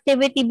our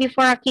activity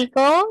before,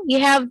 Kiko, you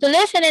have to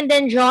listen and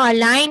then draw a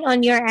line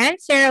on your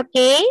answer,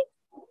 okay?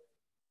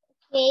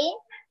 Okay.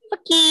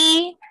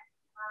 Okay.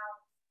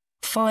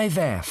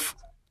 5F.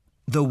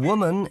 The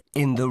woman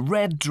in the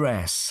red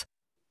dress.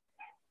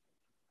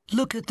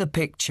 Look at the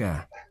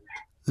picture.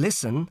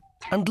 Listen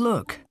and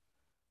look.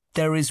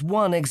 There is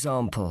one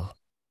example.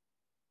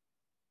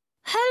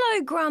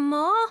 Hello,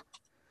 Grandma.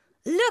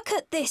 Look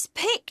at this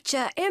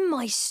picture in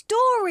my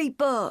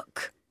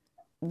storybook.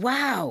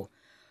 Wow!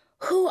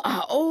 Who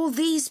are all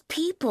these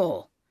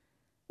people?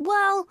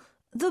 Well,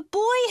 the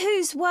boy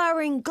who's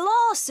wearing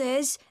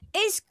glasses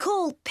is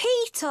called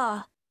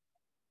Peter.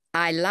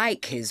 I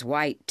like his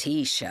white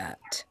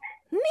t-shirt.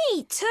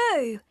 Me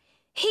too.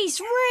 He's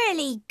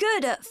really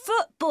good at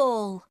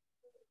football.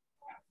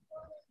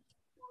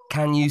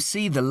 Can you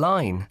see the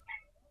line?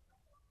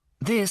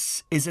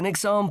 This is an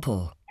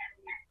example.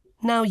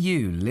 Now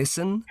you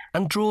listen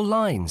and draw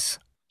lines.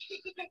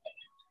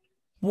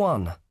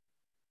 1.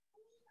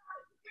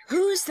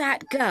 Who's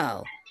that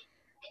girl?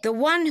 The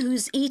one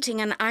who's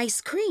eating an ice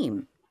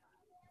cream?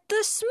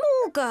 The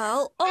small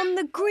girl on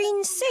the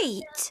green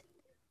seat?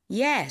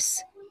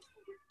 Yes.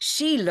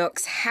 She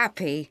looks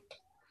happy.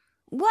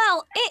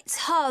 Well,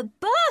 it's her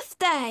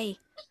birthday.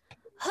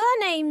 Her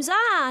name's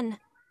Anne.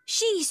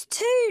 She's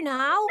 2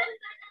 now.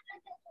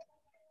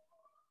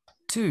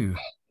 2.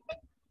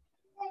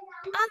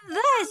 And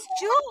there's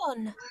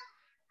John.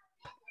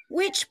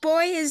 Which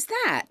boy is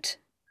that?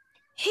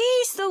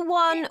 He's the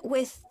one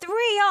with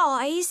 3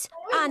 eyes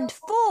and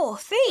 4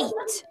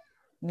 feet.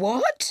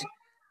 What?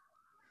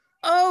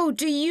 Oh,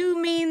 do you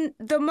mean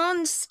the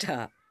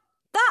monster?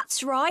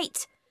 That's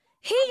right.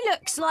 He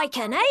looks like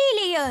an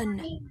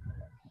alien.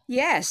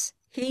 Yes,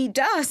 he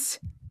does.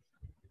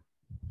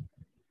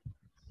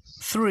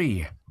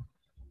 3.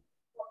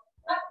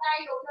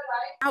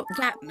 Out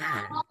that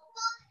man.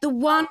 The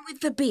one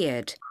with the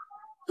beard.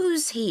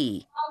 Who's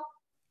he?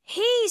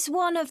 He's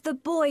one of the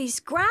boys'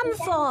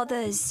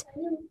 grandfathers.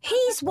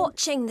 He's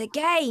watching the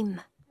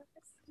game.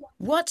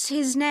 What's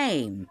his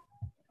name?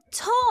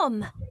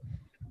 Tom.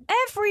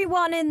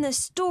 Everyone in the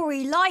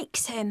story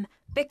likes him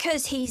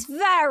because he's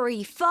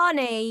very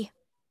funny.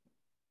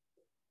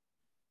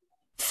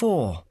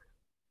 4.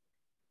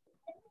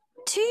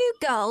 2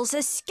 girls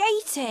are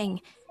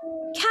skating.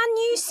 Can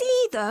you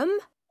see them?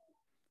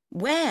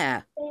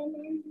 Where?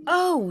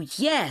 Oh,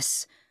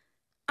 yes.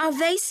 Are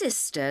they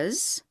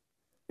sisters?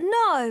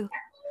 No.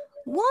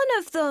 One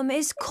of them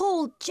is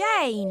called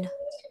Jane.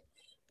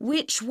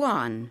 Which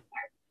one?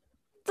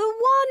 The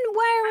one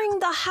wearing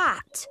the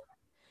hat.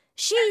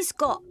 She's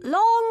got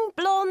long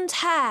blonde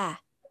hair.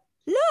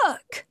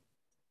 Look!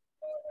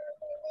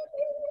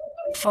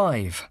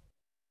 5.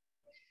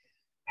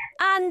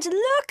 And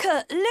look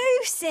at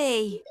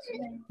Lucy.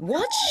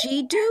 What's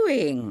she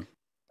doing?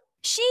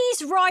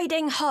 She's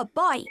riding her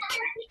bike.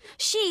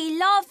 She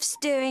loves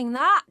doing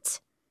that.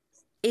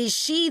 Is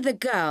she the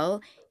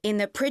girl in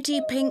the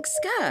pretty pink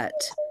skirt?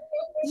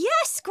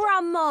 Yes,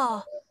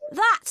 Grandma.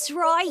 That's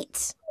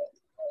right.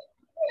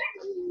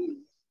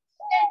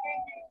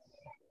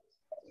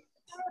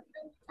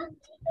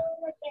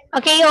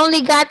 Okay, you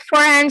only got 4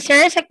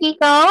 answers,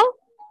 Akiko.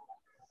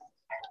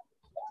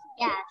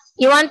 Yes.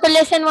 You want to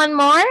listen one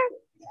more?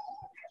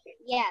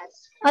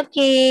 Yes.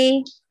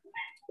 Okay.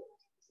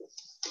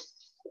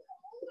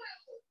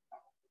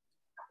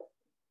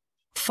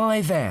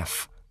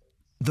 F.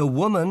 The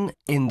woman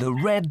in the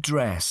red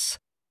dress.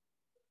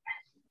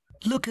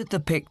 Look at the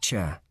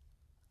picture.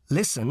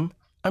 Listen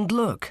and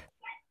look.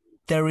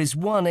 There is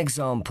one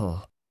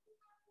example.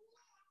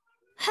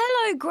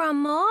 Hello,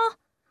 Grandma.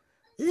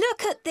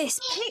 Look at this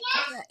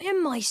picture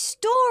in my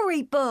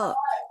storybook.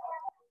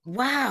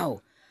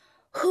 Wow.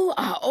 Who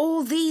are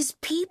all these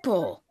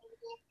people?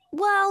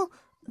 Well,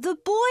 the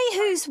boy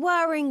who's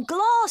wearing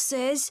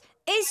glasses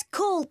is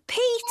called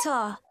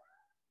Peter.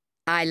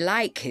 I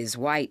like his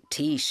white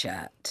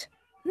t-shirt.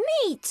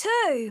 Me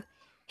too.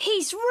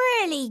 He's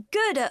really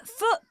good at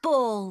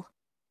football.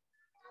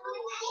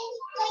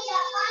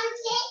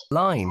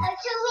 Line.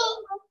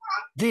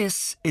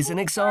 This is an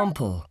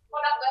example.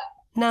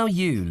 Now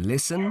you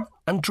listen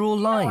and draw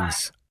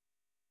lines.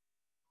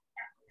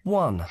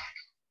 1.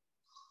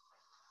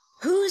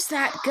 Who's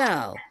that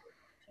girl?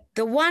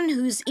 The one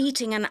who's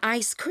eating an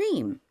ice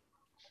cream?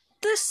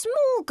 The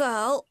small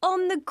girl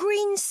on the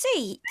green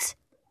seat?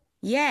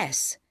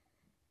 Yes.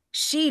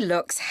 She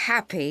looks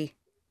happy.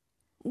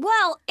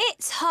 Well,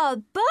 it's her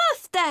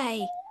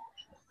birthday.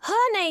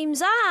 Her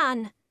name's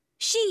Anne.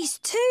 She's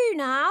 2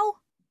 now.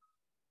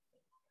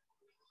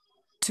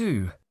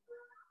 2.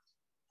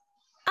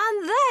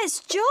 And there's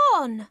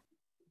John.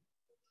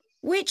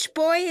 Which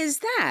boy is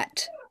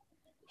that?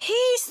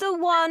 He's the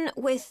one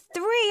with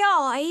 3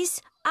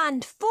 eyes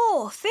and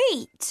 4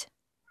 feet.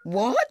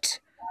 What?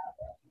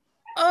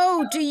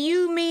 Oh, do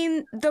you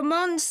mean the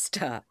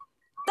monster?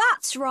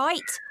 That's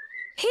right.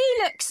 He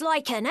looks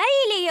like an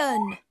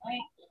alien.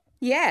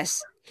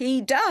 Yes,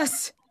 he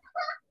does.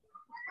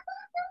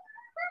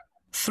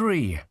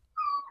 3.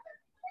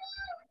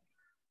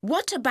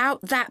 What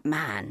about that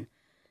man?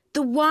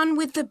 The one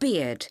with the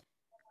beard.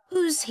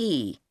 Who's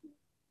he?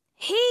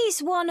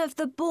 He's one of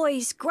the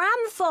boys'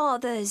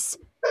 grandfathers.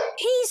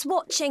 He's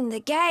watching the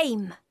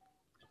game.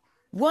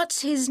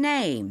 What's his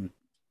name?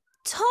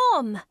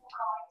 Tom.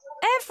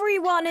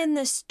 Everyone in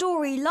the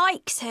story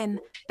likes him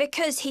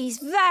because he's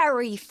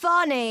very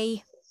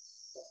funny.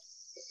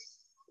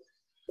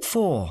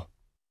 4.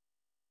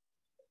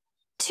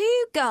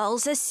 2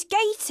 girls are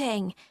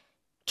skating.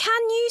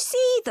 Can you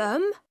see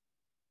them?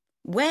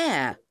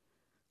 Where?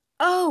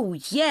 Oh,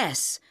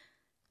 yes.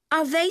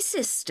 Are they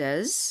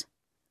sisters?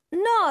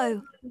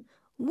 No.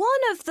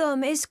 One of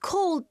them is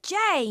called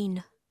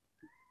Jane.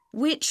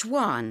 Which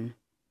one?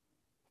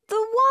 The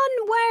one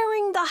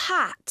wearing the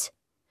hat.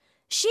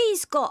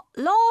 She's got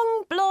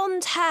long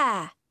blonde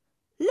hair.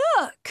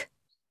 Look!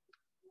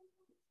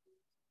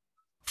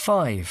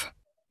 5.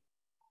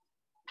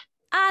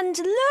 And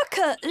look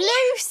at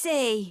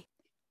Lucy.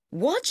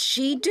 What's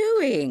she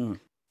doing?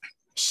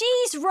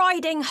 She's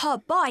riding her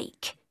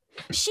bike.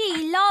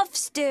 She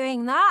loves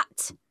doing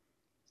that.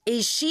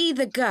 Is she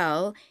the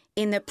girl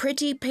in the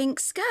pretty pink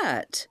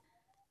skirt?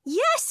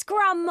 Yes,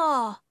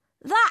 Grandma.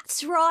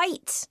 That's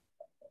right.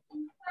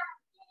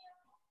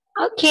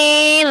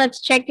 Okay,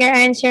 let's check your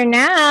answer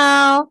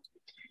now.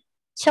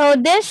 So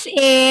this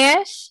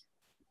is,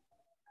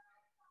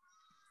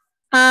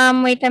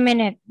 wait a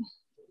minute.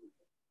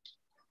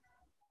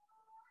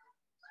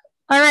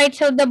 All right,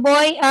 so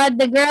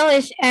the girl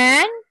is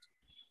Anne.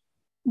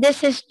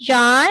 This is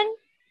John.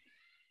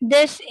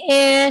 This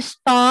is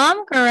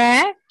Tom,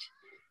 correct?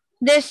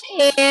 This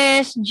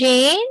is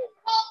Jane.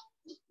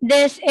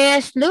 This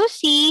is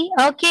Lucy.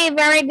 Okay,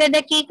 very good,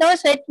 Akiko.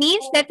 So it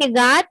means that you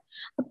got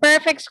a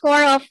perfect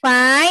score of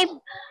 5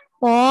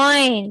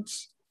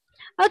 points.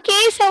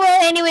 Okay, so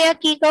well, anyway,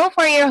 Akiko,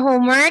 for your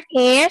homework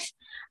is,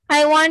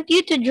 I want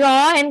you to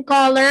draw and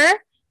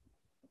color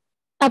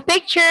a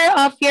picture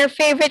of your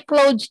favorite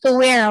clothes to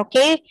wear,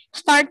 okay?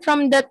 Start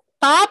from the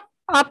top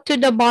up to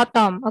the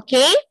bottom,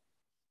 okay?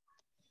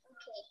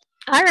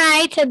 All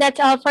right, so that's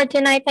all for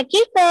tonight,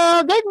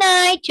 Akiko. Good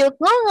night. Chuk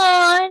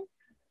ngongon.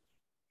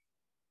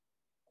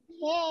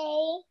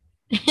 Hey.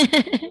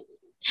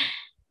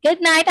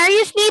 Good night. Are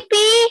you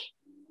sleepy?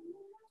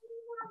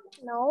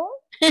 No.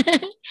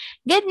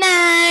 Good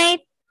night.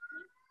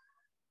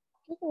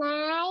 Good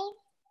night.